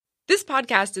This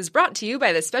podcast is brought to you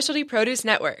by the Specialty Produce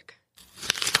Network.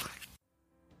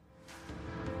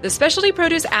 The Specialty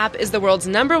Produce app is the world's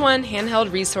 #1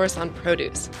 handheld resource on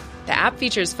produce. The app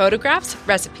features photographs,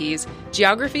 recipes,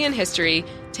 geography and history,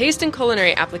 taste and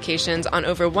culinary applications on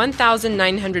over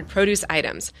 1,900 produce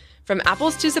items. From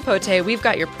apples to zapote, we've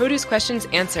got your produce questions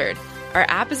answered. Our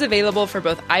app is available for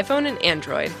both iPhone and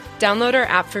Android. Download our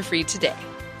app for free today.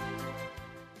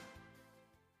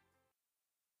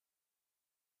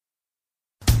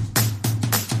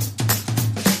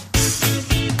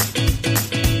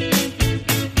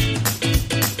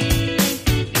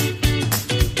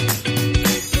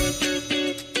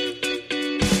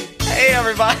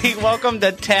 Everybody, welcome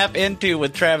to Tap Into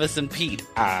with Travis and Pete.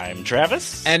 I'm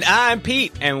Travis. And I'm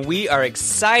Pete, and we are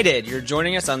excited you're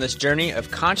joining us on this journey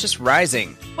of conscious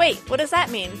rising. Wait, what does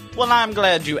that mean? Well, I'm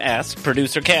glad you asked,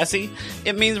 Producer Cassie.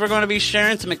 It means we're going to be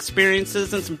sharing some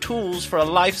experiences and some tools for a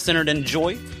life centered in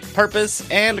joy, purpose,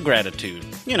 and gratitude.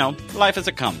 You know, life as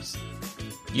it comes.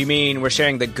 You mean we're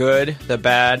sharing the good, the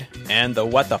bad, and the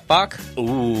what the fuck?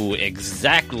 Ooh,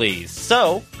 exactly.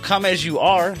 So, come as you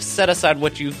are, set aside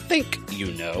what you think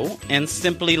you know, and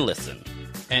simply listen.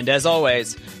 And as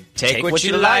always, take what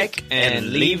you like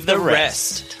and leave the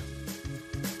rest.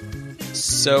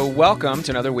 So welcome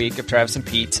to another week of Travis and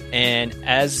Pete. And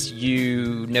as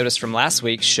you noticed from last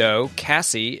week's show,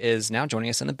 Cassie is now joining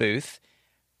us in the booth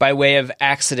by way of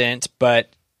accident, but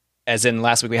as in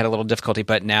last week we had a little difficulty,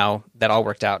 but now that all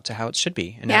worked out to how it should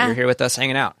be. And now you're here with us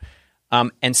hanging out.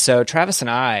 And so Travis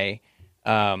and I,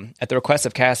 at the request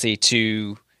of Cassie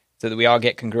so that we all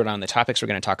get congruent on the topics we're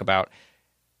going to talk about,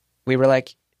 we were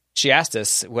like, she asked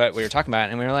us what we were talking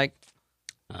about, and we were like,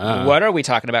 what are we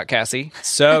talking about, Cassie?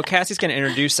 So Cassie's going to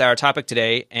introduce our topic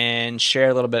today and share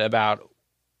a little bit about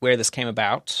where this came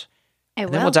about.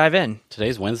 And then we'll dive in.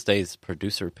 Today's Wednesday's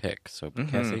producer pick, so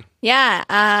Cassie. Yeah,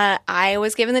 I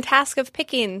was given the task of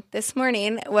picking this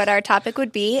morning what our topic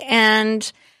would be,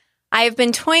 and I've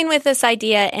been toying with this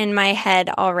idea in my head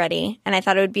already, and I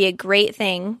thought it would be a great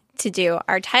thing to do.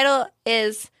 Our title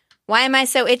is, Why Am I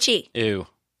So Itchy? Ew.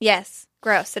 Yes,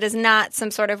 gross. It is not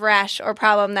some sort of rash or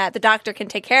problem that the doctor can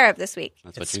take care of this week.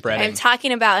 That's what spreading. I'm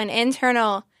talking about an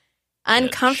internal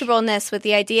uncomfortableness with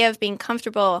the idea of being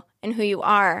comfortable in who you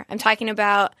are. I'm talking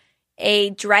about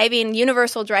a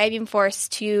universal driving force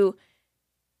to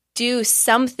do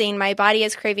something. My body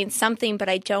is craving something, but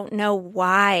I don't know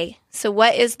why. So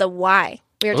what is the why?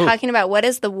 We are talking about what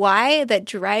is the why that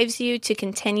drives you to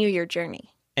continue your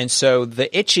journey. And so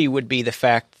the itchy would be the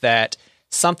fact that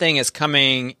something is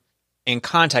coming in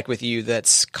contact with you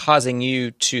that's causing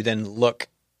you to then look,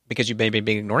 because you may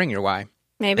be ignoring your why.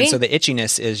 Maybe. And so the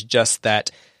itchiness is just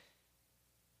that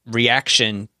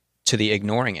reaction to the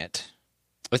ignoring it.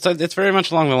 It's very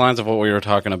much along the lines of what we were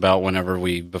talking about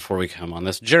before we come on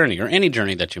this journey, or any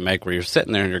journey that you make where you're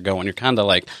sitting there and you're kind of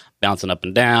like bouncing up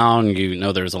and down. You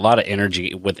know, there's a lot of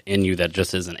energy within you that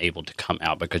just isn't able to come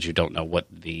out because you don't know what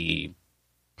the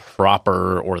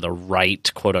proper or the right,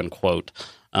 quote unquote,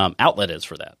 outlet is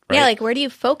for that. Right? Yeah, like where do you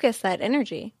focus that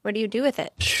energy? What do you do with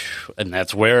it? And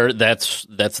that's where that's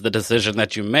the decision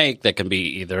that you make that can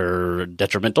be either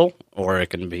detrimental or it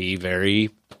can be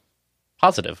very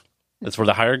positive. That's for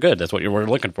the higher good. That's what we're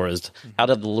looking for, is how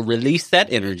to release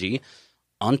that energy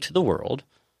onto the world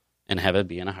and have it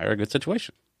be in a higher good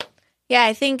situation. Yeah,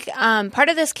 I think part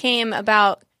of this came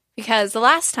about because the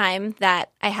last time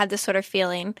that I had this sort of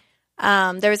feeling,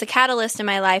 there was a catalyst in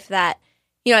my life that,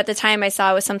 you know, at the time I saw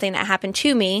it was something that happened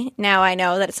to me. Now I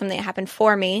know that it's something that happened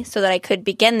for me so that I could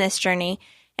begin this journey.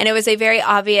 And it was a very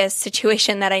obvious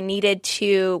situation that I needed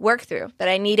to work through, that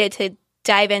I needed to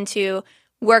dive into,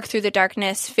 work through the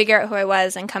darkness, figure out who I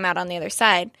was, and come out on the other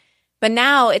side. But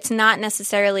now it's not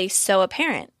necessarily so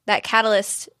apparent. That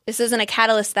catalyst, this isn't a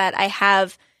catalyst that I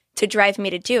have to drive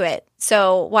me to do it.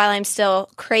 So while I'm still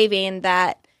craving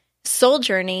that soul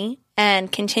journey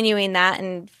and continuing that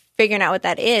and figuring out what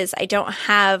that is, I don't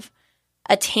have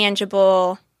a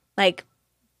tangible,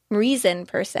 reason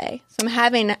per se. So I'm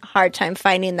having a hard time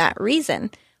finding that reason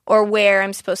or where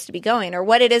I'm supposed to be going or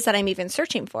what it is that I'm even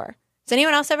searching for. Does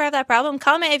anyone else ever have that problem?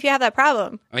 Comment if you have that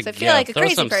problem. I feel like a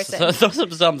crazy person. Throw some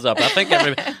thumbs up. I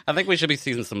think we should be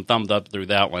seeing some thumbs up through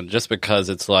that one, just because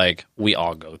it's like we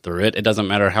all go through it. It doesn't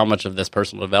matter how much of this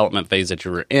personal development phase that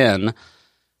you're in.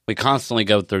 We constantly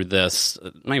go through this.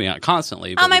 Maybe not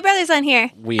constantly. But my brother's on here.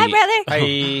 Hi, brother.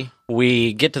 Hi.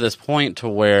 We get to this point to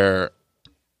where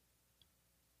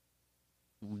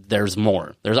there's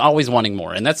more. There's always wanting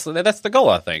more. And that's the goal,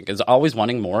 I think, is always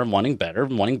wanting more and wanting better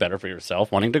for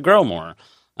yourself, wanting to grow more.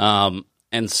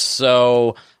 And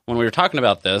so when we were talking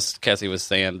about this, Cassie was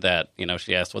saying that,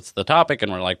 she asked, what's the topic?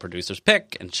 And we're like, producer's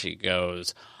pick. And she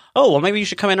goes, oh, well, maybe you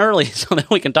should come in early so that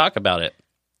we can talk about it,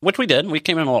 which we did. We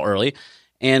came in a little early.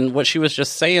 And what she was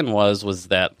just saying was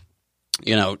that,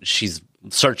 she's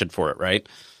searching for it, right?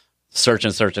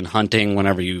 Searching, hunting.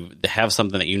 Whenever you have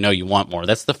something that you want more,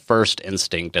 that's the first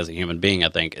instinct as a human being, I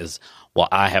think, is, well,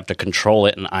 I have to control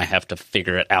it and I have to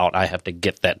figure it out. I have to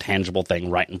get that tangible thing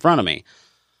right in front of me.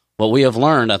 What we have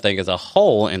learned, I think, as a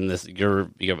whole in this, you're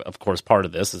of course part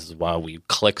of this is why we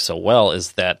click so well,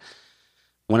 is that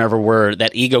whenever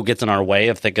that ego gets in our way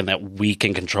of thinking that we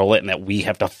can control it and that we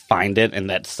have to find it and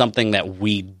that something that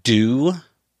we do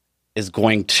is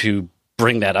going to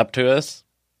bring that up to us,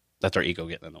 that's our ego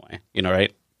getting in the way,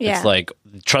 right? Yeah. It's like,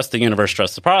 trust the universe,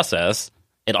 trust the process.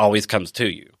 It always comes to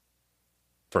you,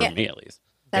 for me at least.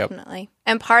 Definitely. Yep.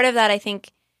 And part of that, I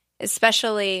think,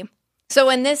 especially, so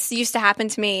when this used to happen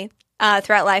to me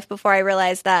throughout life before I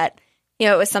realized that,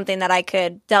 it was something that I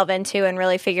could delve into and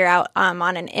really figure out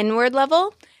on an inward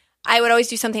level, I would always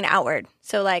do something outward.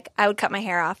 So like I would cut my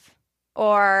hair off,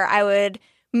 or I would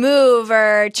move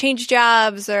or change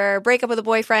jobs or break up with a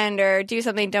boyfriend or do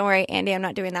something. Don't worry, Andy, I'm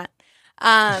not doing that.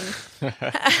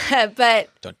 But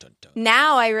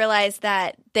now I realize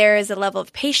that there is a level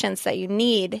of patience that you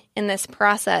need in this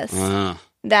process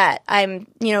that I'm,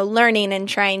 learning and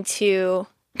trying to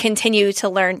continue to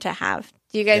learn to have.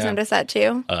 Do you guys notice that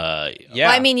too? Yeah.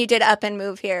 Well, I mean, you did up and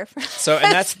move here. So,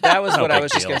 and that was what I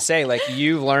was just going to say. Like,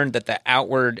 you learned that the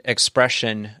outward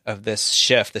expression of this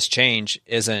shift, this change,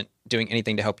 isn't doing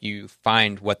anything to help you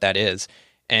find what that is.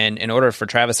 And in order for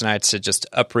Travis and I to just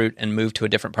uproot and move to a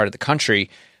different part of the country,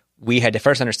 we had to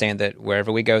first understand that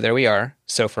wherever we go, there we are.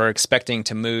 So if we're expecting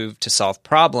to move to solve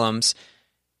problems,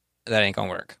 that ain't going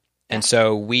to work. And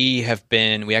so we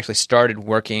actually started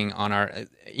working on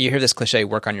you hear this cliche,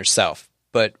 work on yourself.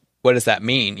 But what does that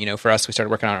mean? For us, we started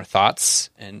working on our thoughts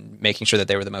and making sure that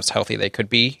they were the most healthy they could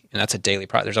be. And that's a daily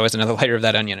process. There's always another layer of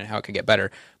that onion and how it could get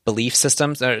better. Belief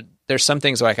systems. There's some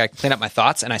things like I clean up my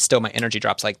thoughts and my energy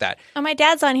drops like that. Oh, my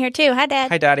dad's on here too. Hi,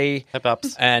 Dad. Hi, Daddy. Hi,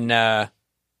 Pops. And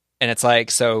it's like,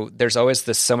 so there's always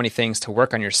so many things to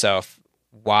work on yourself.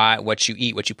 What you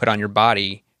eat, what you put on your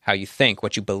body, how you think,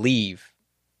 what you believe.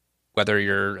 Whether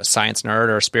you're a science nerd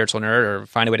or a spiritual nerd, or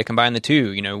find a way to combine the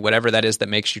two, whatever that is that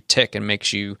makes you tick and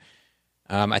makes you,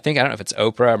 I don't know if it's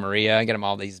Oprah or Maria. I get them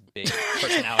all these big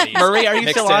personalities. Maria, are you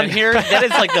still on here? That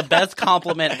is like the best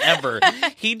compliment ever.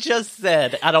 He just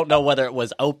said, I don't know whether it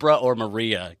was Oprah or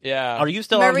Maria. Yeah. Are you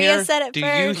still on here? Maria said it Do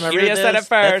first. you hear Maria said it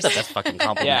first. That's the best fucking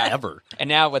compliment ever. And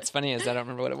now what's funny is I don't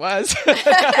remember what it was.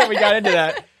 We got into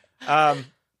that.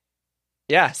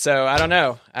 Yeah, so I don't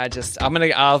know.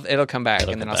 It'll come back,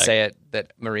 and then I'll say it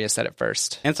that Maria said it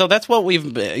first. And so that's what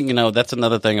that's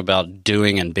another thing about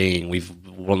doing and being. We've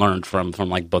learned from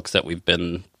like books that we've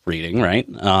been reading, right?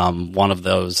 One of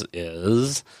those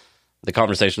is the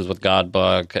Conversations with God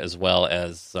book, as well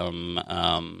as some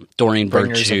Doreen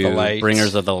Virtue,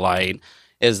 Bringers of the Light,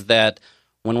 is that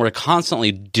when we're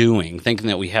constantly doing, thinking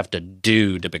that we have to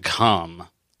do to become,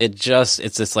 it's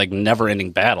this like never ending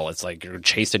battle. It's like you're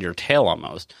chasing your tail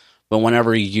almost. But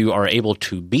whenever you are able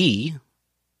to be,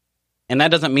 and that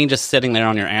doesn't mean just sitting there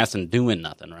on your ass and doing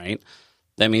nothing, right?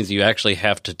 That means you actually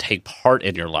have to take part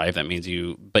in your life. That means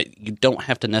but you don't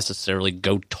have to necessarily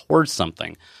go towards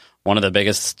something. One of the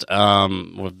biggest,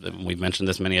 we've mentioned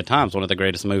this many a times, one of the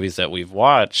greatest movies that we've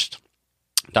watched,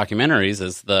 documentaries,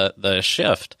 is The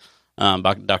Shift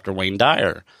by Dr. Wayne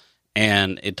Dyer.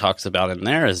 And it talks about in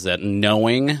there is that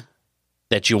knowing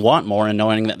that you want more and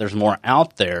knowing that there's more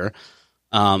out there,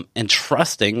 and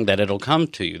trusting that it'll come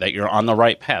to you, that you're on the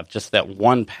right path. Just that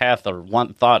one path or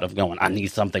one thought of going, I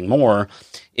need something more.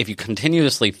 If you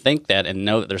continuously think that and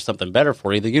know that there's something better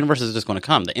for you, the universe is just going to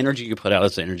come. The energy you put out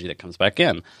is the energy that comes back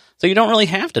in. So you don't really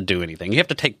have to do anything. You have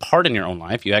to take part in your own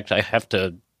life. You actually have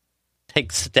to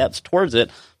take steps towards it,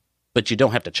 but you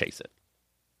don't have to chase it.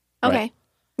 Okay. Right?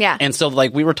 Yeah. And so,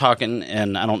 like, we were talking,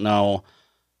 and I don't know.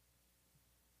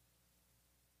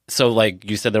 So, like,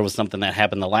 you said there was something that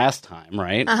happened the last time,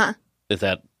 right? Uh-huh. Is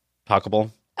that talkable?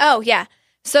 Oh, yeah.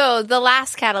 So the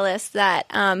last catalyst that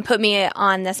put me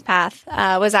on this path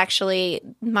was actually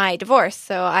my divorce.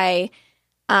 So I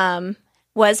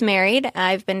was married.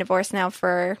 I've been divorced now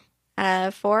for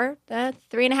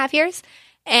 3.5 years.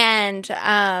 And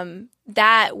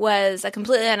that was a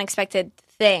completely unexpected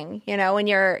thing, when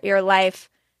your life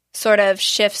sort of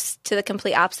shifts to the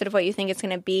complete opposite of what you think it's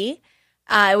going to be.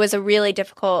 It was a really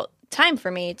difficult time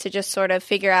for me to just sort of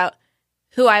figure out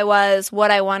who I was,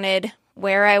 what I wanted,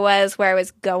 where I was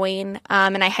going.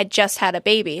 And I had just had a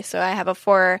baby. So I have a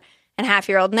 4.5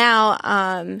 2.5-year-old now,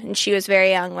 and she was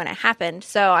very young when it happened.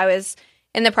 So I was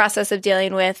in the process of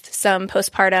dealing with some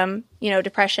postpartum,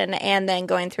 depression, and then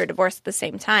going through a divorce at the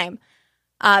same time.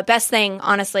 Best thing,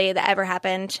 honestly, that ever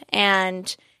happened.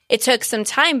 And it took some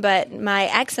time, but my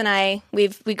ex and I, we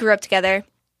grew up together.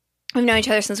 We've known each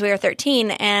other since we were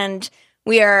 13, and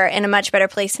we are in a much better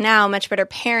place now, much better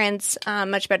parents,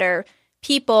 much better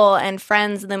people and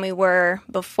friends than we were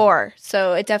before.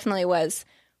 So it definitely was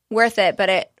worth it, but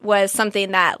it was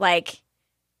something that,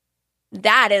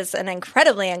 that is an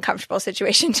incredibly uncomfortable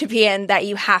situation to be in that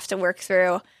you have to work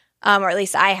through, or at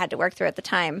least I had to work through at the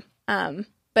time.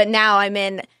 But now I'm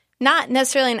in not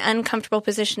necessarily an uncomfortable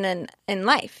position in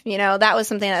life. That was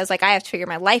something that was I have to figure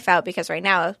my life out because right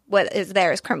now what is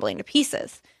there is crumbling to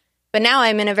pieces. But now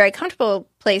I'm in a very comfortable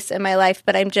place in my life,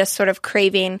 but I'm just sort of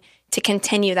craving to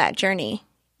continue that journey.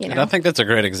 And I think that's a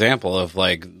great example of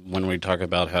when we talk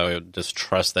about how just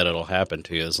trust that it'll happen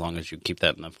to you as long as you keep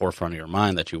that in the forefront of your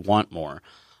mind that you want more.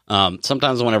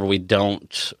 Sometimes whenever we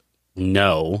don't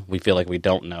know, we feel like we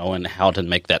don't know and how to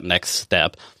make that next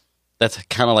step. That's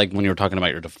kind of like when you were talking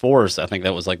about your divorce. I think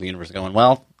that was the universe going,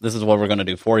 well, this is what we're going to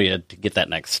do for you to get that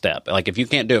next step. If you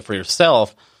can't do it for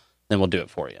yourself, then we'll do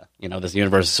it for you. This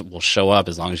universe will show up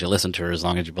as long as you listen to her, as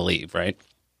long as you believe, right?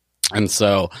 And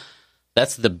so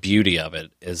that's the beauty of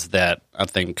it, is that I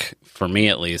think, for me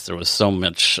at least, there was so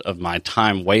much of my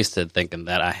time wasted thinking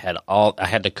that I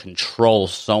had to control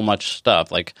so much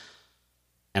stuff,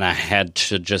 and I had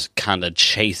to just kind of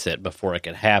chase it before it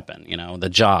could happen. The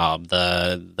job,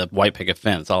 the white picket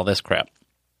fence, all this crap.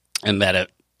 And that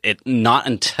it not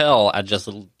until I just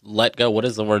let go. What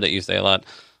is the word that you say a lot?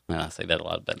 I say that a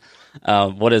lot, but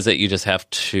what is it you just have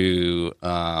to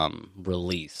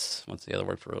release? What's the other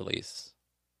word for release?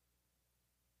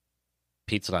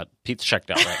 Pete's checked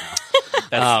out right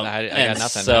now. I got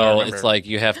nothing. So it's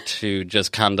you have to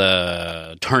just kind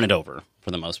of turn it over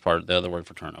for the most part. The other word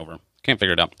for turnover. Can't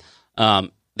figure it out.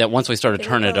 That once we started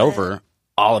turning it over,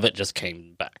 all of it just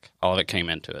came back. All of it came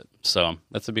into it. So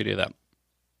that's the beauty of that.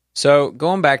 So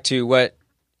going back to what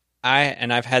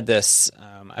I've had this,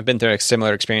 I've been through a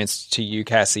similar experience to you,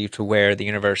 Cassie, to where the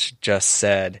universe just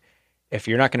said, if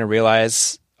you're not going to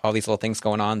realize all these little things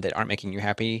going on that aren't making you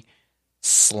happy,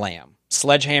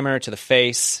 sledgehammer to the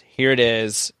face. Here it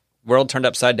is. World turned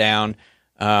upside down.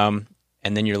 And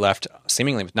then you're left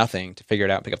seemingly with nothing to figure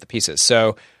it out and pick up the pieces.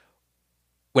 So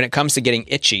when it comes to getting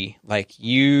itchy,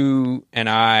 you and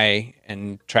I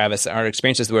and Travis, our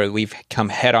experiences where we've come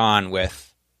head on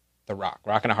with the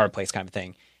rock in a hard place kind of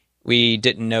thing. We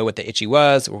didn't know what the itchy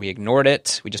was, or we ignored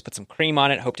it. We just put some cream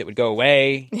on it, hoped it would go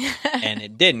away, and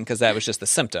it didn't, because that was just the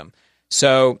symptom.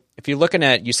 So if you're looking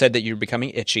at, you said that you're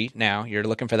becoming itchy now. You're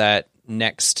looking for that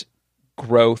next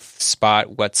growth spot,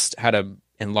 how to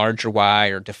enlarge your why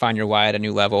or define your why at a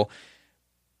new level.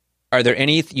 Are there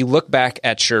you look back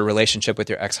at your relationship with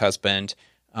your ex-husband,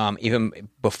 even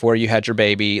before you had your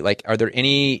baby, are there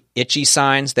any itchy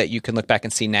signs that you can look back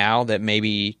and see now that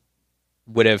maybe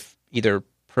would have either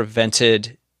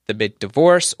prevented the big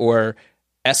divorce or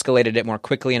escalated it more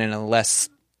quickly and in a less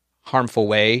harmful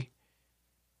way?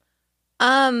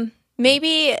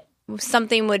 Maybe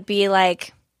something would be I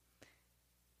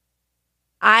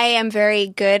am very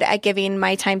good at giving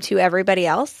my time to everybody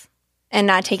else and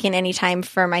not taking any time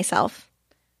for myself.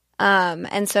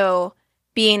 And so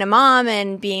being a mom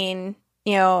and being,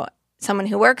 someone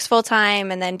who works full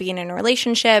time and then being in a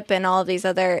relationship and all of these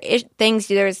other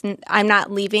things, I'm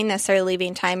not necessarily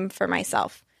leaving time for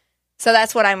myself. So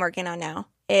that's what I'm working on now,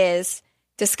 is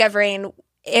discovering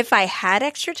if I had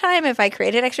extra time, if I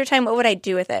created extra time, what would I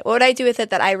do with it? What would I do with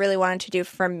it that I really wanted to do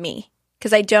for me?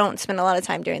 Because I don't spend a lot of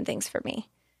time doing things for me,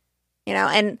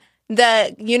 and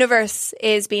the universe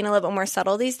is being a little bit more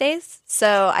subtle these days.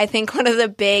 So I think one of the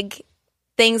big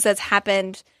things that's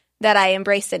happened that I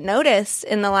embraced and noticed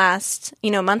in the last,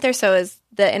 month or so is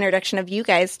the introduction of you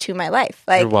guys to my life.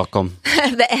 You're welcome.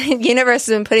 The universe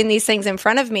has been putting these things in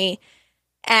front of me,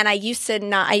 and I used to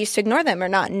ignore them or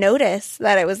not notice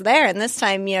that it was there. And this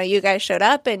time, you guys showed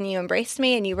up and you embraced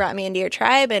me and you brought me into your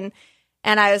tribe, and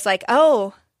I was like,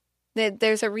 oh,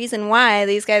 there's a reason why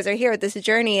these guys are here with this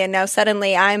journey, and now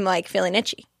suddenly I'm feeling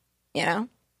itchy, You're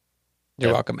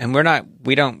welcome. And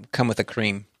we don't come with a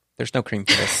cream. There's no cream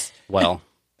for this. Well,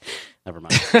 never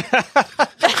mind.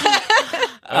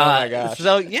 Oh my gosh.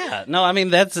 So yeah, no, I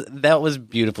mean that was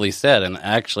beautifully said, and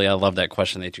actually I love that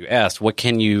question that you asked. What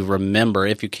can you remember,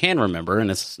 if you can remember? And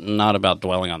it's not about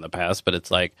dwelling on the past, but it's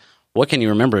what can you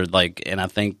remember? And I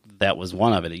think that was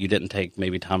one of it. You didn't take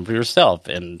maybe time for yourself,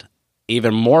 and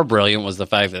even more brilliant was the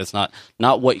fact that it's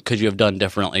not what could you have done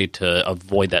differently to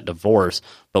avoid that divorce,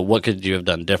 but what could you have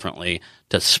done differently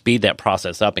to speed that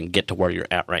process up and get to where you're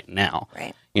at right now.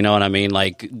 Right. You know what I mean?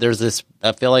 Like there's this,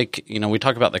 I feel like, you know, we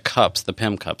talk about the cups, the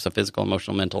PEM cups, the physical,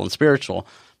 emotional, mental, and spiritual,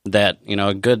 that, you know,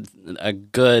 a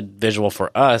good visual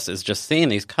for us is just seeing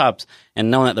these cups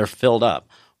and knowing that they're filled up.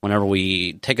 Whenever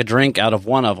we take a drink out of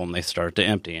one of them, they start to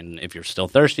empty. And if you're still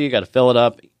thirsty, you got to fill it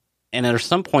up. And there's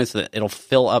some points that it'll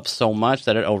fill up so much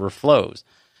that it overflows.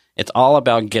 It's all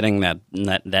about getting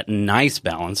that nice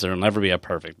balance. There'll never be a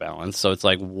perfect balance. So it's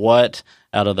like, what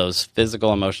out of those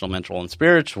physical, emotional, mental, and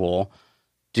spiritual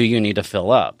do you need to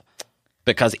fill up?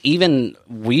 Because even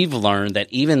we've learned that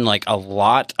even like a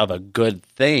lot of a good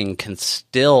thing can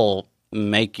still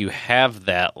make you have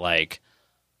that like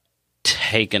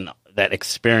taken that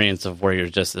experience of where you're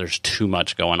just, there's too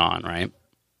much going on, right?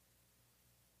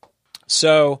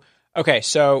 So, okay,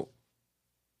 so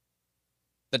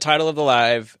the title of the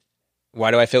live,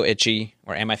 why do I feel itchy,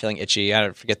 or am I feeling itchy?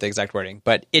 I forget the exact wording,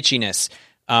 but itchiness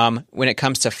when it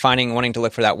comes to wanting to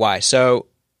look for that why. So,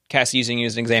 Cassie, using you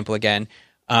as an example again,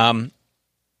 and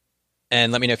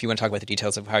let me know if you want to talk about the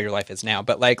details of how your life is now.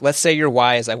 But like, let's say your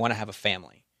why is I want to have a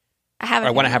family.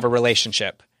 I want to have a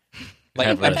relationship.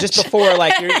 Like just before,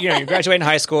 like you're graduating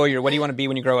high school. What do you want to be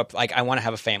when you grow up? Like, I want to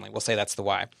have a family. We'll say that's the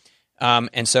why.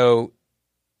 And so,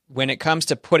 when it comes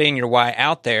to putting your why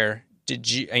out there, did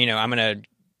you? I'm going to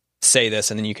say this,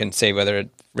 and then you can say whether it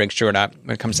rings true or not.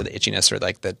 When it comes to the itchiness or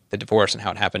like the divorce and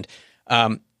how it happened,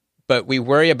 but we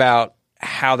worry about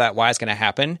how that why is going to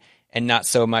happen, and not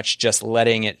so much just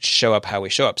letting it show up how we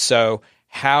show up. So,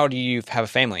 how do you have a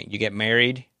family? You get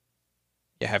married,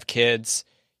 you have kids.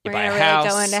 You buy a house.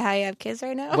 Really go into how you have kids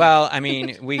right now? Well, I mean,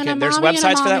 there's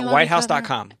websites for that.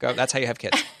 Whitehouse.com. Go. That's how you have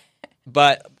kids.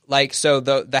 But like, so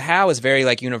the how is very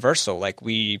like universal. Like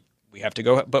we have to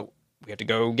go, but we have to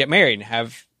go get married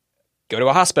and go to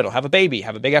a hospital, have a baby,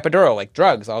 have a big epidural, like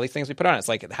drugs, all these things we put on. It's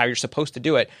like how you're supposed to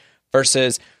do it.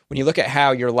 Versus when you look at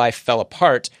how your life fell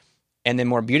apart, and then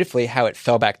more beautifully how it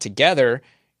fell back together.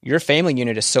 Your family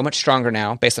unit is so much stronger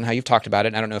now, based on how you've talked about it.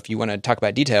 And I don't know if you want to talk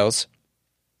about details.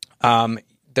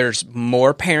 There's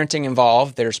more parenting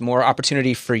involved. There's more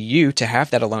opportunity for you to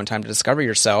have that alone time to discover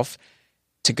yourself,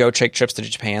 to go take trips to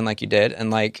Japan like you did.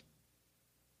 And like,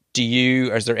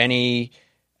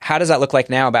 how does that look like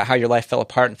now about how your life fell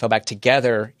apart and fell back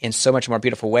together in so much more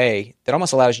beautiful way that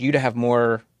almost allows you to have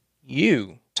more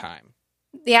you time?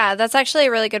 Yeah, that's actually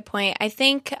a really good point. I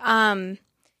think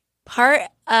part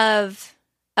of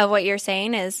what you're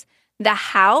saying is the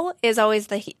how is always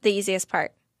the easiest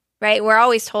part. Right? We're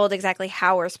always told exactly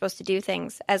how we're supposed to do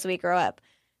things as we grow up.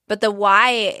 But the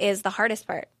why is the hardest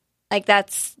part. Like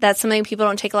that's something people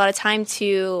don't take a lot of time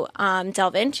to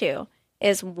delve into,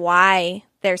 is why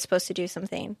they're supposed to do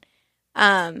something.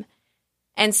 And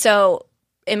so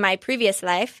in my previous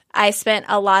life, I spent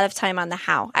a lot of time on the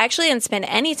how. I actually didn't spend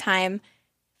any time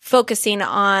focusing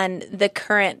on the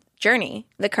current journey,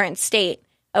 the current state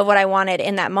of what I wanted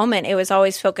in that moment. It was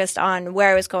always focused on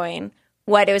where I was going,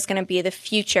 what it was going to be, the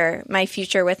future, my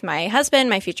future with my husband,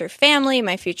 my future family,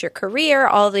 my future career,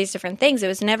 all of these different things. It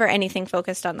was never anything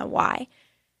focused on the why.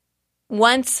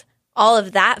 Once all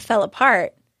of that fell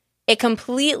apart, it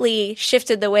completely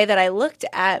shifted the way that I looked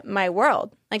at my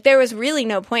world. Like there was really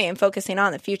no point in focusing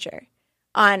on the future,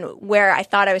 on where I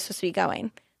thought I was supposed to be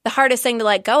going. The hardest thing to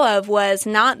let go of was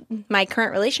not my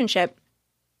current relationship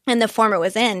and the form it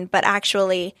was in, but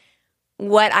actually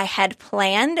what I had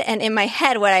planned, and in my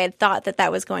head, what I had thought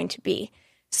that was going to be.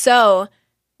 So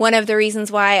one of the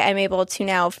reasons why I'm able to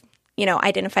now,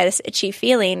 identify this itchy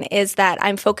feeling is that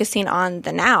I'm focusing on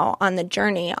the now, on the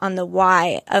journey, on the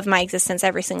why of my existence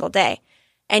every single day.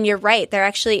 And you're right. There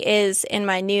actually is in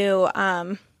my new,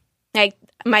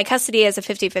 my custody is a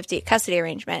 50-50 custody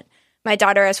arrangement. My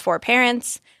daughter has 4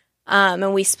 parents,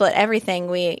 and we split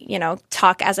everything. We,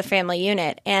 talk as a family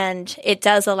unit, and it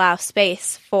does allow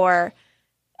space for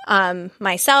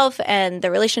myself and the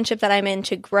relationship that I'm in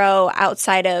to grow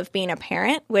outside of being a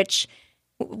parent, which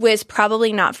was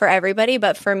probably not for everybody,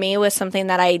 but for me was something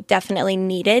that I definitely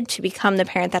needed to become the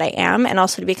parent that I am, and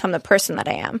also to become the person that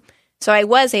I am. So I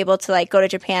was able to go to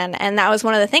Japan, and that was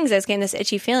one of the things. I was getting this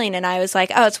itchy feeling, and I was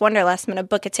like, oh, it's Wonderlust. I'm going to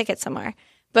book a ticket somewhere.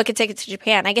 Book a ticket to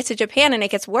Japan. I get to Japan, and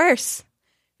it gets worse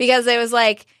because it was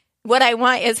like, what I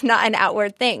want is not an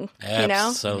outward thing,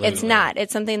 Absolutely. It's not.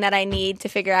 It's something that I need to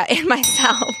figure out in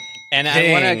myself. And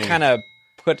I want to kind of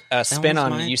put a spin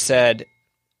on, you said,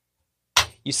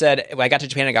 well, I got to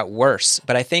Japan and it got worse.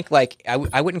 But I think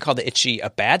I wouldn't call the itchy a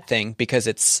bad thing, because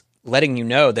it's letting you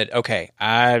know that, okay,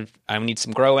 I need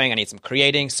some growing, I need some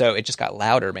creating. So it just got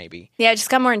louder maybe. Yeah, it just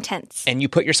got more intense. And you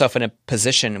put yourself in a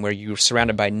position where you're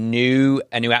surrounded by a new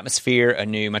atmosphere,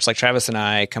 much like Travis and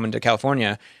I coming to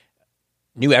California,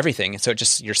 knew everything. And so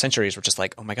your sensories were just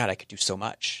like, oh my God, I could do so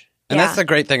much. And that's the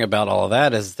great thing about all of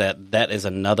that is that is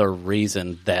another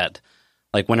reason that,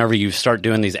 like, whenever you start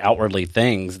doing these outwardly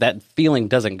things, that feeling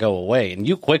doesn't go away. And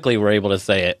you quickly were able to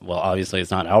say it, well, obviously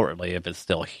it's not outwardly. If it's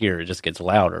still here, it just gets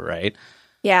louder, right?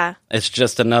 Yeah. It's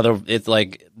just it's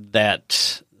like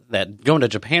that going to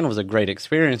Japan was a great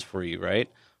experience for you, right?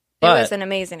 But, it was an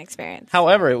amazing experience.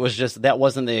 However, it was just, that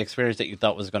wasn't the experience that you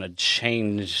thought was going to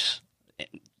change.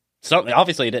 Certainly,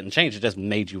 obviously it didn't change. It just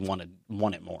made you want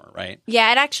it more, right?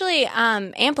 Yeah, it actually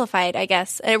amplified, I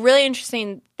guess. A really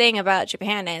interesting thing about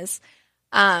Japan is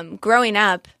growing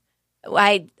up,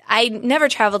 I never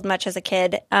traveled much as a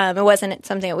kid. It wasn't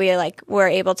something that we were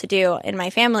able to do in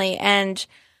my family, and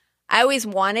I always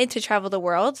wanted to travel the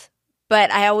world,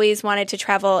 but I always wanted to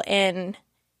travel in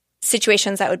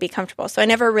situations that would be comfortable. So I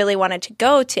never really wanted to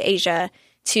go to Asia,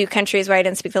 to countries where I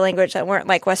didn't speak the language, that weren't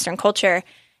like Western culture.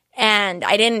 And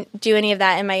I didn't do any of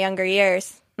that in my younger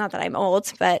years. Not that I'm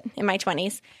old, but in my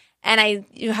 20s. And I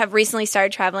have recently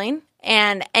started traveling,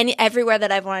 and everywhere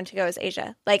that I've wanted to go is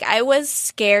Asia. Like, I was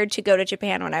scared to go to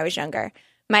Japan when I was younger.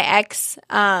 My ex,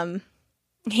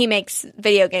 he makes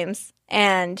video games.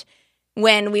 And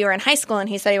when we were in high school and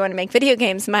he said he wanted to make video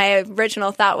games, my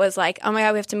original thought was like, oh my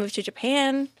God, we have to move to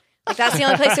Japan. Like, that's the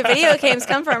only place where video games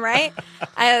come from, right?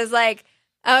 I was like,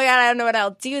 oh my God, I don't know what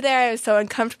I'll do there. I was so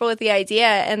uncomfortable with the idea.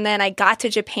 And then I got to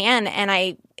Japan,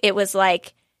 and it was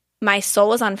like my soul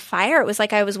was on fire. It was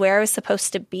like I was where I was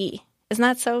supposed to be. Isn't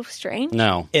that so strange?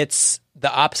 No. It's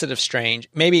the opposite of strange.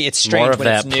 Maybe it's strange More of when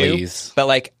that, it's new. please. But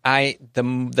like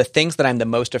the things that I'm the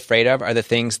most afraid of are the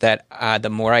things that the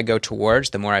more I go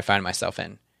towards, the more I find myself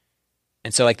in.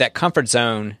 And so like that comfort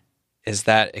zone is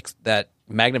that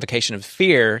magnification of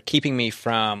fear keeping me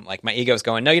from, like, my ego's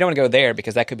going, no, you don't want to go there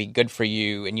because that could be good for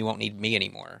you and you won't need me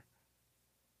anymore.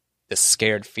 This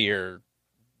scared fear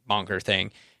monger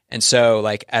thing. And so,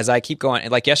 like, as I keep going,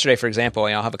 like yesterday, for example,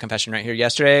 I'll have a confession right here.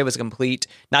 Yesterday was a complete,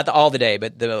 not all the day,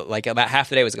 but about half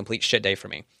the day was a complete shit day for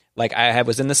me. Like, I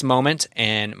was in this moment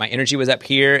and my energy was up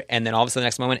here, and then all of a sudden the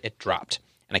next moment it dropped.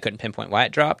 And I couldn't pinpoint why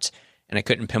it dropped, and I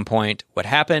couldn't pinpoint what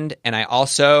happened. And I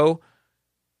also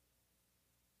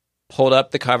pulled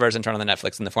up the covers and turned on the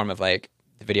Netflix in the form of, like,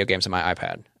 the video games on my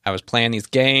iPad. I was playing these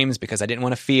games because I didn't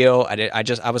want to feel.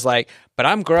 I was like, but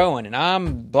I'm growing and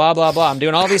I'm blah blah blah. I'm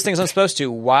doing all these things I'm supposed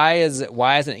to. Why isn't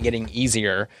it getting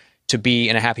easier to be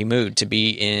in a happy mood, to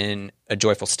be in a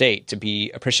joyful state, to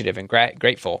be appreciative and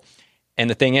grateful? And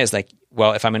the thing is, like,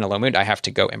 well, if I'm in a low mood, I have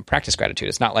to go and practice gratitude.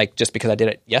 It's not like just because I did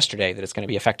it yesterday that it's going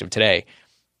to be effective today.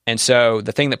 And so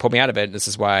the thing that pulled me out of it, this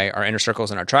is why our inner circles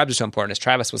and our tribes are so important, is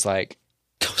Travis was like,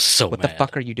 what the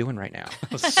fuck are you doing right now?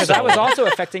 Because I was also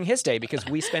affecting his day because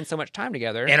we spend so much time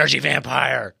together. Energy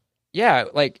vampire. Yeah,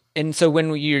 like, and so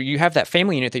when you have that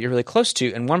family unit that you're really close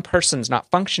to, and one person's not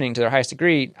functioning to their highest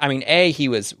degree, I mean, he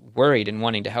was worried and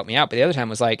wanting to help me out, but the other time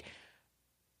was like,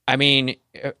 I mean,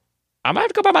 I'm gonna have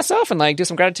to go by myself and, like, do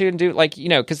some gratitude and do, like,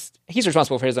 because he's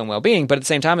responsible for his own well-being, but at the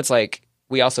same time, it's like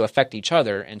we also affect each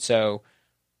other, and so.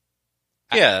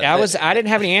 Yeah, I didn't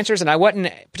have any answers, and I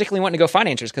wasn't particularly wanting to go find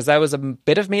answers because that was a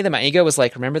bit of me that my ego was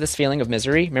like, remember this feeling of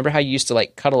misery? Remember how you used to,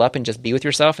 like, cuddle up and just be with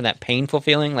yourself, and that painful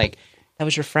feeling, like, that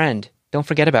was your friend. Don't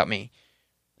forget about me.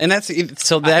 And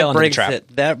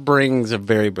that brings a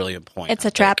very brilliant point. It's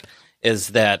a trap. Is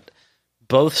that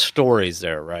both stories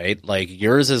there, right? Like,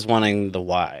 yours is wanting the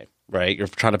why, right? You're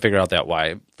trying to figure out that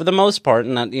why. For the most part,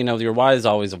 and that, your why is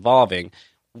always evolving.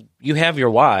 You have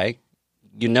your why.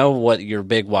 You know what your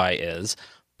big why is,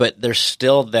 but there's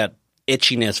still that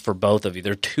itchiness for both of you.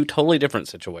 They're two totally different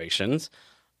situations.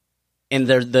 And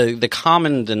they're the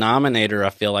common denominator, I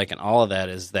feel like, in all of that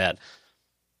is that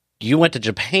you went to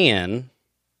Japan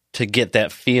to get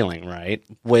that feeling, right?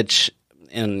 Which,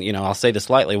 and I'll say this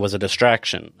lightly, was a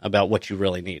distraction about what you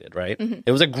really needed, right? Mm-hmm.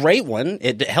 It was a great one.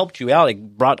 It helped you out.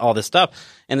 It brought all this stuff.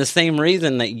 And the same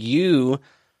reason that you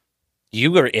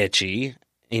were itchy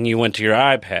and you went to your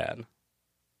iPad.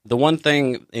 The one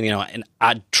thing, and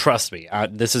trust me,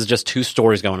 this is just two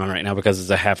stories going on right now because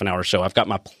it's a half an hour show. I've got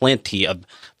my plenty of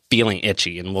feeling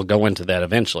itchy, and we'll go into that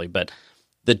eventually. But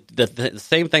the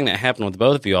same thing that happened with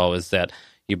both of you all is that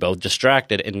you both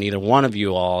distracted, and neither one of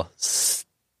you all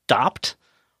stopped,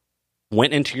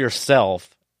 went into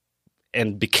yourself,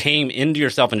 and became into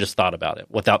yourself and just thought about it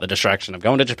without the distraction of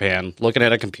going to Japan, looking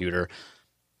at a computer.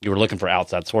 You were looking for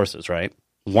outside sources, right?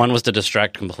 One was to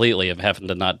distract completely of having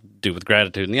to not do with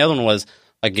gratitude. And the other one was,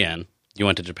 again, you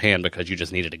went to Japan because you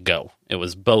just needed to go. It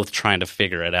was both trying to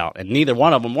figure it out, and neither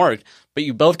one of them worked. But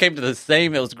you both came to the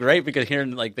same. It was great because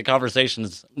hearing like the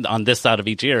conversations on this side of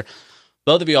each ear,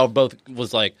 both of you all both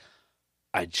was like,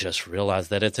 I just realized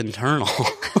that it's internal.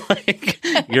 Like,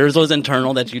 yours was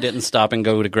internal that you didn't stop and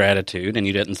go to gratitude and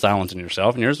you didn't silence in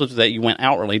yourself, and yours was that you went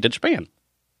outwardly to Japan.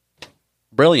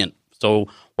 Brilliant. So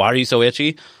why are you so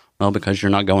itchy? Well, because you're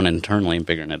not going internally and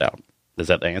figuring it out. Is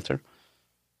that the answer?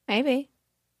 Maybe.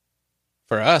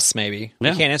 For us, maybe.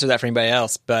 Yeah. We can't answer that for anybody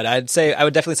else, but I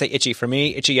would definitely say itchy. For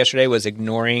me, itchy yesterday was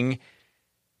ignoring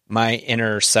my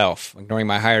inner self, ignoring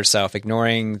my higher self,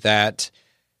 ignoring that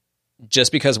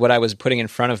just because what I was putting in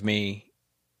front of me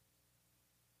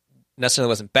necessarily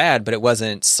wasn't bad, but it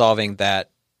wasn't solving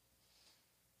that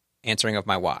answering of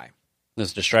my why.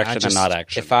 This distraction and not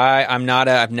action.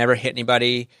 I've never hit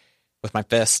anybody with my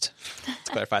fist. Let's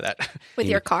clarify that. With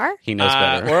your car? He knows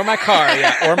better. Or my car,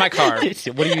 yeah. Or my car.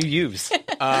 What do you use?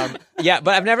 Yeah,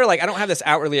 but I've never, I don't have this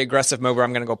outwardly aggressive mode where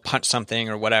I'm going to go punch something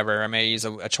or whatever. I may use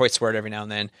a choice word every now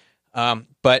and then.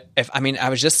 But I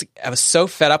was so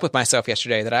fed up with myself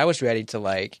yesterday that I was ready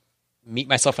to meet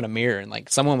myself in a mirror and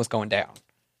someone was going down.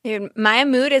 Dude, my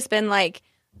mood has been like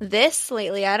this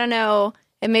lately. I don't know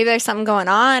if maybe there's something going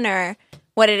on or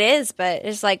what it is, but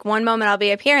it's like one moment I'll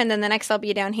be up here and then the next I'll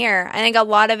be down here. I think a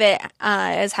lot of it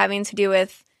is having to do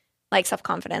with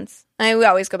self-confidence. I mean, we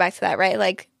always go back to that,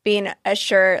 right? Being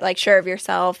sure of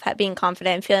yourself, being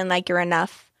confident, feeling like you're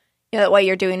enough, that what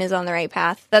you're doing is on the right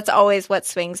path. That's always what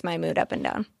swings my mood up and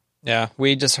down. Yeah,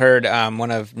 we just heard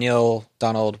one of Neil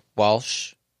Donald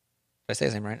Walsh. Did I say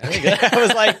his name right?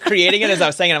 I was creating it as I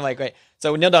was saying it. I'm like, wait.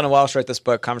 So Neil Donald Walsh wrote this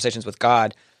book, Conversations with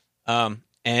God,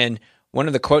 and one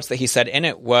of the quotes that he said in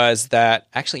it was that,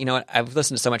 actually, you know what? I've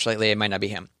listened to so much lately, it might not be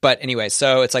him. But anyway,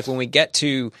 so it's when we get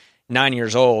to 9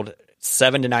 years old,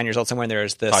 7 to 9 years old, somewhere in there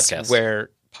is this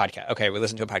podcast. Okay, we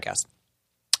listen to a podcast.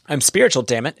 I'm Spiritual,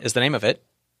 damn it, is the name of it.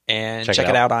 And check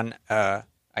it out on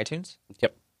iTunes.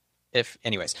 Yep.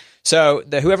 So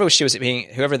whoever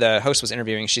the host was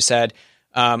interviewing, she said,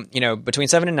 between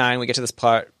 7 and 9, we get to this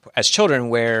part as children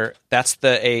where that's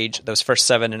the age, those first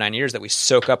 7 to 9 years, that we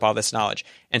soak up all this knowledge.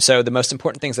 And so the most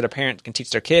important things that a parent can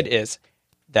teach their kid is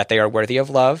that they are worthy of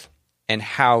love and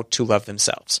how to love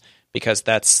themselves, because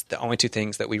that's the only two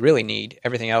things that we really need.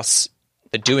 Everything else,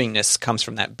 the doingness, comes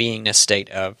from that beingness state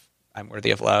of I'm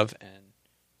worthy of love and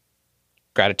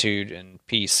gratitude and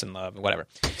peace and love and whatever.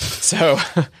 So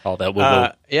all that woo-woo.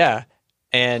 Yeah.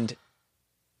 And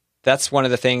that's one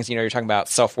of the things, you're talking about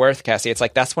self-worth, Cassie. It's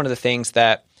that's one of the things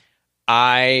that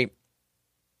I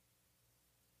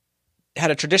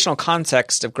had a traditional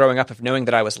context of growing up, of knowing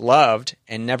that I was loved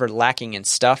and never lacking in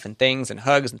stuff and things and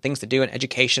hugs and things to do and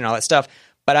education and all that stuff.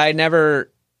 But I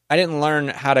didn't learn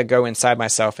how to go inside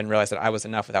myself and realize that I was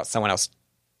enough without someone else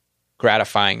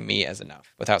gratifying me as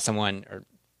enough, without someone, or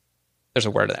there's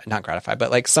a word of that, not gratify,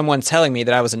 but someone telling me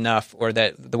that I was enough, or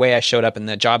that the way I showed up in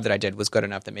the job that I did was good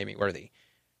enough that made me worthy.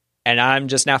 And I'm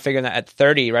just now figuring that at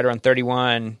 30, right around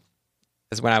 31,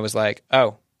 is when I was like,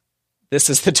 oh, this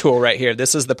is the tool right here.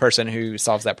 This is the person who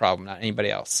solves that problem, not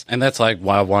anybody else. And that's why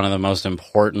one of the most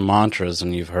important mantras,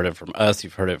 and you've heard it from us,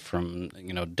 you've heard it from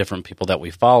different people that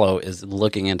we follow, is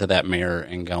looking into that mirror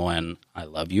and going, I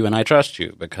love you and I trust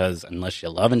you. Because unless you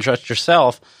love and trust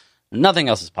yourself, nothing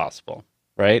else is possible.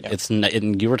 Right? Yeah.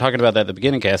 And you were talking about that at the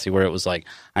beginning, Cassie, where it was I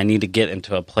need to get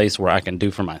into a place where I can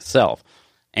do for myself.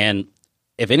 And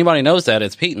if anybody knows that,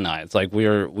 it's Pete and I. It's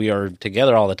we are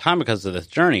together all the time because of this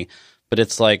journey. But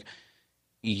it's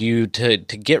you to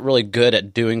get really good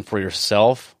at doing for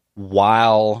yourself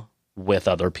while with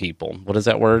other people. What is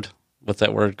that word? What's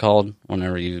that word called?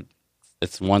 Whenever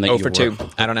it's one that you for two.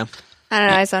 I don't know.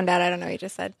 I zoned out. I don't know what you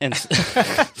just said. And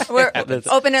We're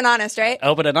open and honest, right?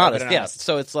 Open and honest, yeah.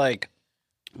 So it's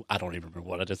I don't even remember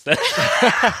what I just said.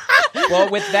 Well,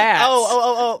 with that.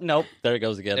 Oh. Nope. There it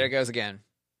goes again.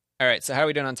 All right. So how are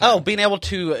we doing on time? Oh, being able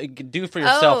to do for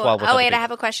yourself while with other wait, people. I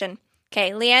have a question.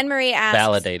 Okay. Leanne Marie asks.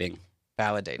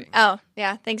 Validating. Oh,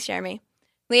 yeah. Thanks, Jeremy.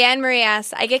 Leanne Marie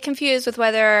asks, I get confused with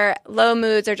whether low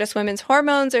moods are just women's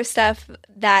hormones or stuff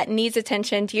that needs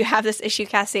attention. Do you have this issue,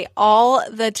 Cassie? All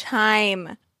the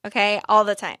time. Okay? All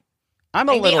the time.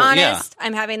 Be honest,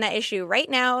 I'm having that issue right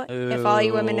now. If all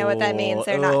you women know what that means,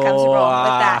 they're not comfortable with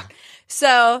that.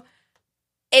 So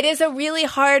it is a really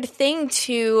hard thing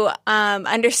to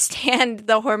understand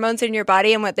the hormones in your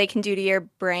body and what they can do to your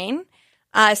brain,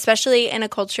 especially in a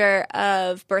culture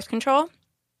of birth control,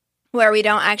 where we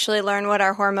don't actually learn what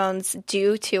our hormones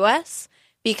do to us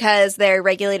because they're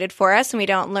regulated for us and we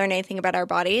don't learn anything about our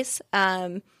bodies.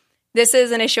 this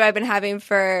is an issue I've been having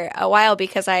for a while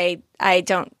because I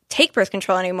don't take birth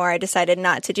control anymore. I decided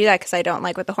not to do that because I don't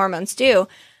like what the hormones do.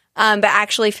 But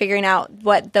actually figuring out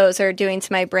what those are doing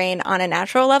to my brain on a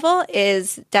natural level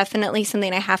is definitely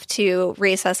something I have to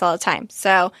reassess all the time.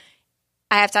 So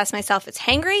I have to ask myself if it's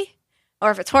hangry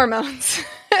or if it's hormones.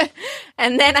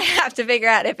 And then I have to figure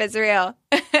out if it's real.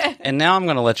 And now I'm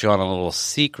going to let you on a little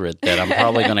secret that I'm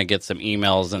probably going to get some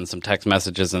emails and some text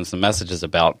messages and some messages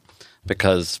about,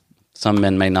 because some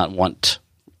men may not want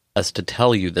us to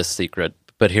tell you this secret,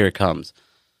 but here it comes.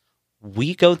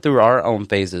 We go through our own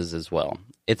phases as well.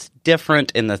 It's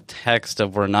different in the text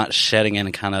of we're not shedding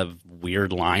any kind of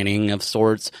weird lining of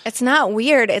sorts. It's not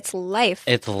weird. It's life.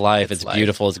 It's life. It's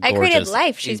beautiful. It's gorgeous. I created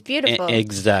life. She's beautiful.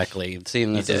 Exactly. See,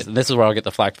 and this is where I'll get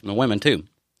the flack from the women too.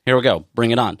 Here we go.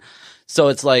 Bring it on. So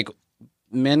it's like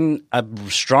men, I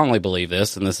strongly believe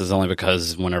this, and this is only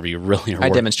because whenever you really are I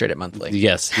demonstrate it monthly.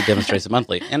 Yes, he demonstrates it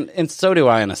monthly. And so do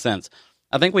I in a sense.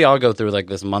 I think we all go through like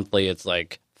this monthly, it's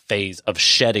like phase of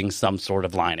shedding some sort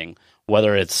of lining.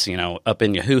 Whether it's, up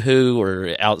in your hoo-hoo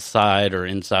or outside or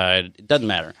inside, it doesn't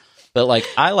matter. But like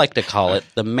I like to call it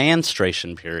the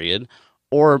menstruation period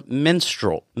or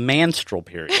menstrual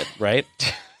period, right?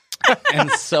 And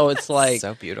so it's like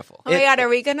so beautiful. Oh my God, are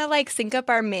we gonna like sync up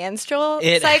our menstrual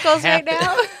cycles right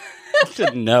now?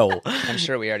 No, I'm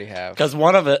sure we already have. Because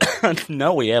one of it,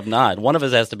 no, we have not. One of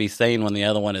us has to be sane when the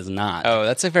other one is not. Oh,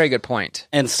 that's a very good point.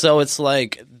 And so it's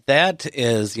like that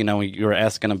is, you were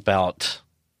asking about.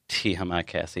 Am I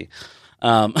Cassie?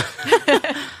 Is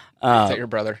that your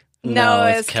brother? No,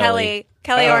 it's Kelly.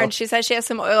 Kelly Orange. She says she has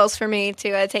some oils for me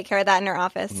to take care of that in her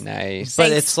office. Nice.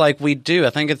 But it's like we do. I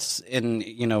think it's in,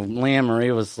 Leanne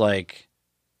Marie was like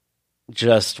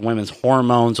just women's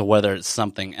hormones or whether it's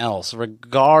something else.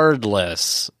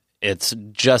 Regardless, it's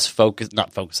just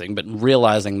not focusing, but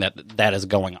realizing that is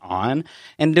going on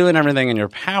and doing everything in your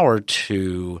power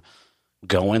to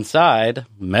go inside,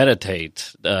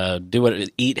 meditate,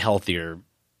 eat healthier,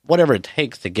 whatever it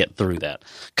takes to get through that.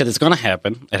 Because it's going to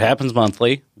happen. It happens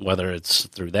monthly, whether it's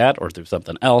through that or through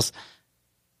something else.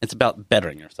 It's about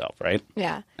bettering yourself, right?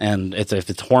 Yeah. And if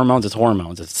it's hormones, it's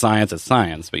hormones. It's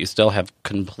science. But you still have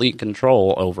complete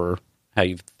control over how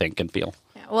you think and feel.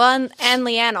 Yeah. Well, and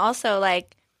Leanne, also,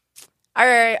 like,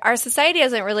 our society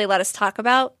doesn't really let us talk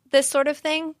about this sort of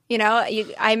thing.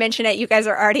 I mentioned it. You guys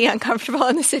are already uncomfortable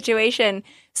in the situation.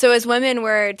 So as women,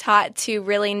 we're taught to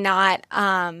really not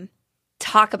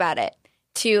talk about it.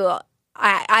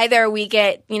 Either we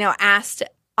get, asked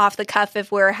off the cuff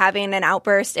if we're having an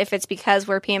outburst, if it's because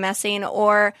we're PMSing,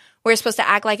 or we're supposed to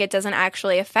act like it doesn't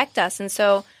actually affect us. And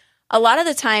so a lot of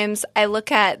the times I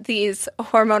look at these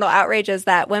hormonal outrages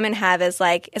that women have as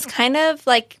like, it's kind of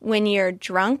like when you're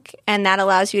drunk and that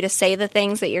allows you to say the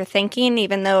things that you're thinking,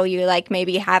 even though you like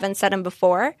maybe haven't said them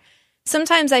before.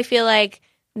 Sometimes I feel like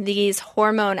these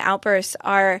hormone outbursts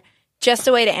are just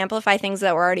a way to amplify things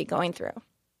that we're already going through.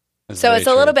 So it's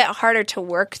a little bit harder to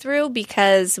work through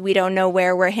because we don't know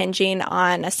where we're hinging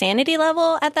on a sanity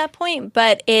level at that point,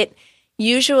 but it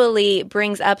usually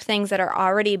brings up things that are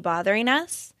already bothering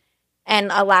us and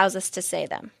allows us to say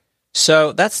them.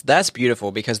 So that's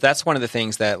beautiful, because that's one of the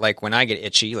things that, like, when I get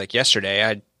itchy, like yesterday,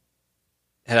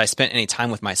 had I spent any time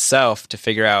with myself to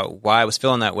figure out why I was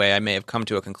feeling that way, I may have come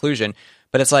to a conclusion.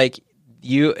 But it's like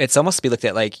it's almost to be looked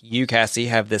at like you, Cassie,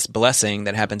 have this blessing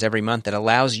that happens every month that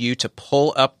allows you to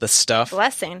pull up the stuff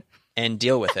and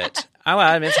deal with it.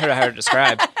 It's hard to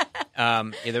describe.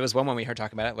 There was one when we heard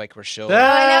talking about it, like where she'll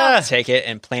take it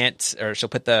and plant, or she'll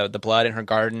put the blood in her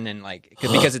garden, and like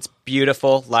because it's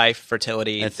beautiful, life,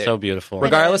 fertility. It's so beautiful.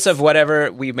 Regardless of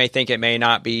whatever we may think it may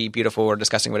not be beautiful or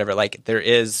disgusting, whatever. Like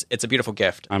it's a beautiful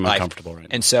gift. I'm uncomfortable right now.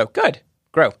 And so good,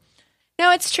 grow.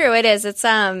 No, it's true. It is. It's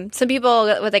some people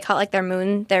what they call like their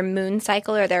moon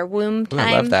cycle or their womb time.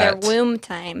 I love that. Their womb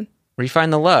time. Where you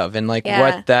find the love and like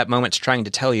what that moment's trying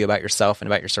to tell you about yourself and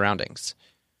about your surroundings.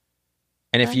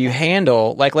 And if you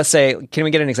handle, like, let's say, can we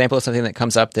get an example of something that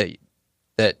comes up that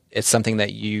it's something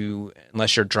that you,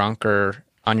 unless you're drunk or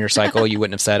on your cycle, you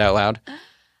wouldn't have said out loud?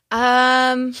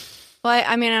 Well,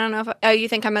 I mean, I don't know if you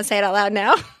think I'm gonna say it out loud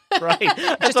now. Right.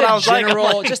 That's what I was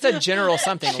like. Just a general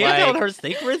something. She told her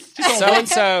secrets.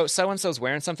 So and so's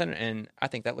wearing something, and I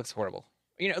think that looks horrible.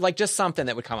 Like just something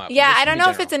that would come up. Yeah, I don't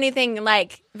know if it's anything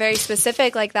like very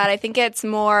specific like that. I think it's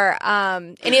more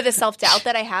any of the self-doubt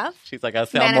that I have. She's like, I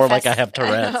sound more like I have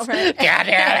Tourette's. God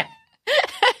damn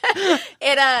it.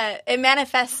 It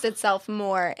manifests itself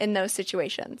more in those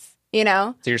situations,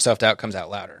 So your self-doubt comes out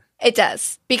louder. It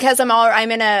does, because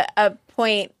I'm in a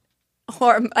point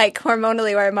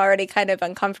hormonally where I'm already kind of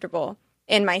uncomfortable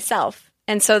in myself.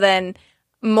 And so then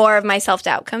more of my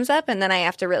self-doubt comes up, and then I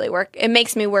have to really work. It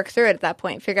makes me work through it at that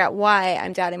point, figure out why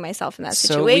I'm doubting myself in that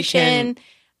situation,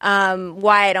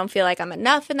 why I don't feel like I'm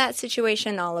enough in that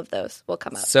situation. All of those will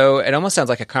come up. So it almost sounds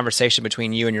like a conversation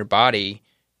between you and your body,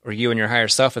 or you and your higher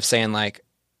self, of saying like,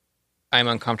 I'm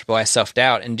uncomfortable, I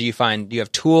self-doubt. And do you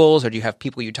have tools, or do you have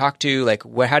people you talk to? Like,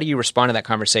 how do you respond to that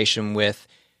conversation with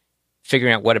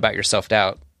figuring out what about your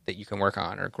self-doubt that you can work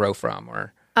on or grow from?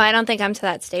 Or I don't think I'm to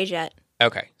that stage yet.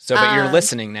 Okay. So, but you're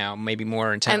listening now, maybe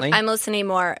more intently? I'm listening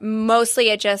more. Mostly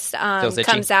it just Feels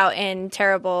itchy? comes out in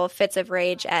terrible fits of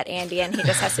rage at Andy, and he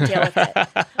just has to deal with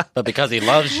it. But because he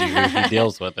loves you, he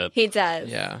deals with it. He does.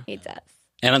 Yeah. He does.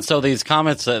 And so these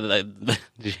comments,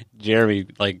 Jeremy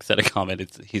said a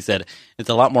comment. He said it's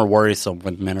a lot more worrisome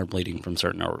when men are bleeding from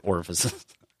certain orifices.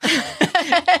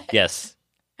 Yes,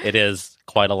 it is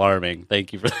quite alarming.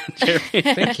 Thank you for that, Jeremy.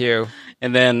 Thank you.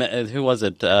 And then who was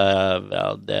it?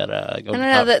 Valdetta. I don't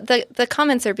know. The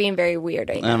comments are being very weird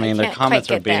right now. I mean, I the can't comments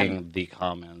quite are get being them. the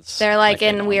comments. They're like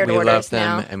in weird We orders love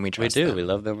them now. and we We trust do. them. We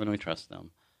love them and we trust them.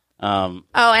 Oh,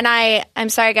 and I'm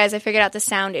sorry, guys. I figured out the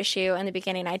sound issue in the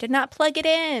beginning. I did not plug it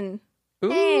in. Ooh.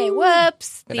 Hey,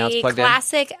 whoops. And now it's The plugged in?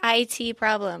 classic IT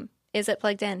problem. Is it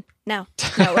plugged in? No,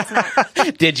 it's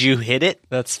not. Did you hit it?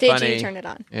 That's Did funny. you turn it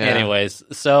on? Yeah. Anyways,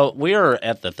 so we are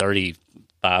at the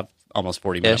 35, almost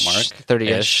 40-minute mark.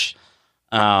 30-ish.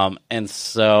 And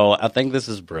so I think this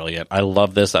is brilliant. I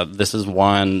love this. This is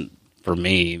one for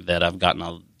me that I've gotten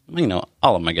all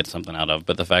of them I get something out of,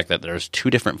 but the fact that there's two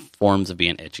different forms of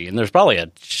being itchy, and there's probably a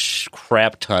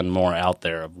crap ton more out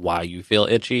there of why you feel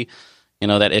itchy.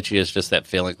 That itchy is just that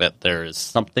feeling that there is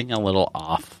something a little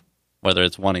off, whether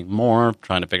it's wanting more,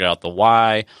 trying to figure out the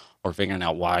why, or figuring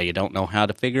out why you don't know how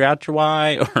to figure out your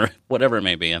why, or whatever it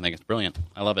may be. I think it's brilliant.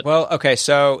 I love it. Well, okay,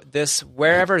 so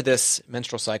wherever this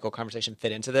menstrual cycle conversation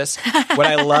fit into this, what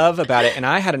I love about it, and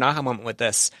I had an aha moment with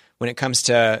this when it comes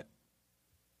to,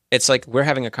 it's like we're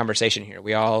having a conversation here.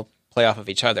 We all play off of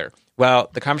each other. Well,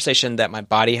 the conversation that my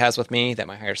body has with me, that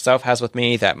my higher self has with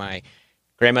me, that my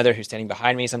grandmother who's standing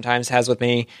behind me sometimes has with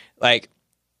me, like,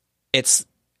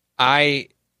 I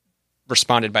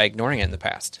responded by ignoring it in the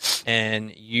past.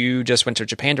 And you just went to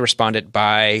Japan to respond it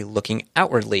by looking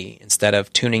outwardly instead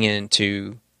of tuning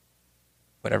into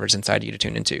whatever's inside you to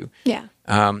tune into. Yeah.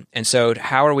 And so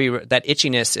how are we, that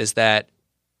itchiness is that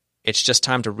it's just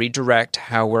time to redirect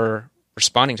how we're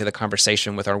responding to the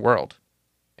conversation with our world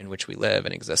in which we live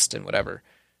and exist and whatever.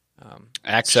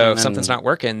 So if something's not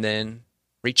working, then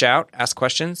reach out, ask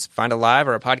questions, find a live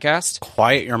or a podcast.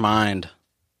 Quiet your mind.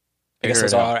 I guess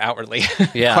it's all outwardly.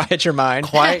 Yeah. Quiet your mind.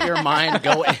 Quiet your mind.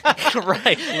 Go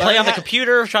right. Play on the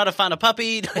computer. Try to find a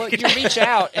puppy. Well, you reach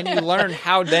out and you learn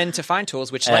how then to find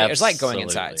tools, which is like going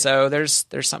inside. So there's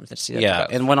something to see. Yeah,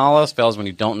 and when all else fails, when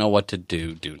you don't know what to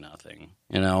do, do nothing.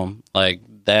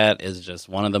 That is just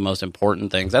one of the most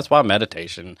important things. That's why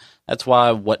meditation. That's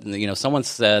why someone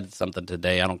said something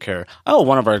today. I don't care. Oh,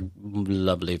 one of our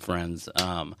lovely friends,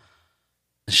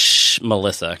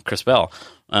 Melissa Crispell.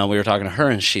 We were talking to her,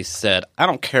 and she said, I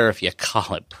don't care if you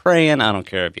call it praying. I don't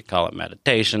care if you call it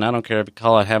meditation. I don't care if you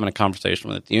call it having a conversation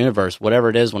with the universe. Whatever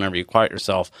it is, whenever you quiet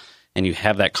yourself and you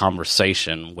have that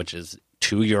conversation, which is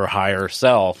to your higher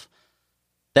self,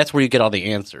 that's where you get all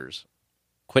the answers.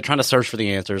 Quit trying to search for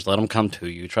the answers. Let them come to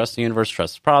you. Trust the universe.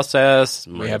 Trust the process.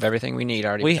 We have everything we need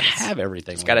already. We have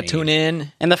everything. Just got to tune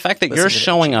in. And the fact that you're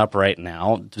showing up right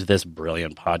now to this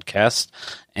brilliant podcast,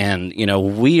 and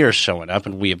we are showing up,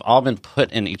 and we have all been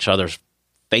put in each other's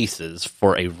faces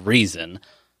for a reason.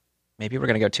 Maybe we're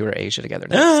going to go tour Asia together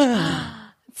next.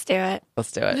 Let's do it.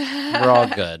 Let's do it. We're all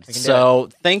good. So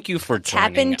thank you for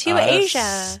joining Tap into us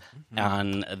Asia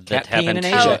on the Cat Tap peeing in Into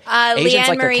Asia. Asians Leanne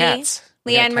like their Marie. cats.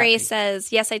 They got Leanne cat Marie pee.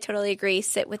 says, yes, I totally agree.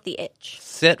 Sit with the itch.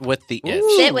 Sit with the itch.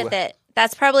 Sit with it.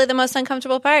 That's probably the most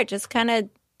uncomfortable part. Just kind of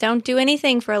don't do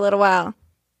anything for a little while.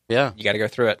 Yeah. You got to go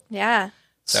through it. Yeah.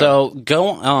 So go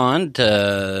on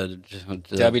to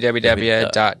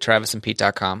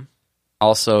www.travisandpete.com.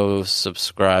 Also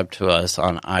subscribe to us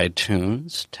on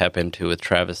iTunes. Tap into with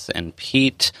Travis and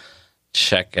Pete.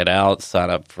 Check it out. Sign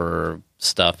up for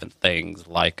stuff and things.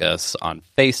 Like us on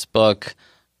Facebook.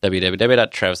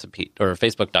 www.travisandpete or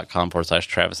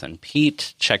facebook.com/Travis and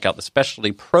Pete. Check out the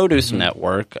Specialty Produce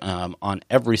Network on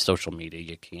every social media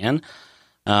you can.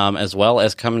 As well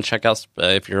as come and check out,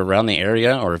 if you're around the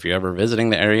area or if you're ever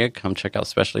visiting the area, come check out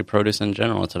Specialty Produce in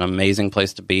general. It's an amazing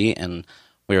place to be, and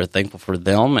we are thankful for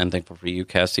them and thankful for you,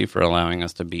 Cassie, for allowing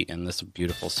us to be in this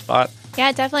beautiful spot.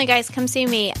 Yeah, definitely, guys. Come see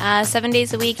me 7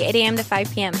 days a week, 8 a.m. to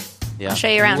 5 p.m. Yeah. I'll show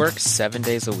you around. You work 7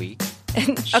 days a week.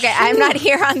 Okay, I'm not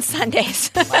here on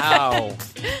Sundays. Wow.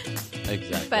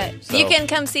 Exactly. But So, you can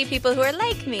come see people who are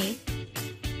like me.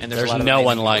 And There's a lot of no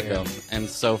one amazing like people them. And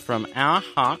so from our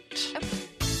heart, here.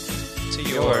 To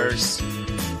yours.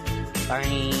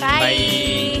 bye.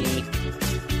 Bye.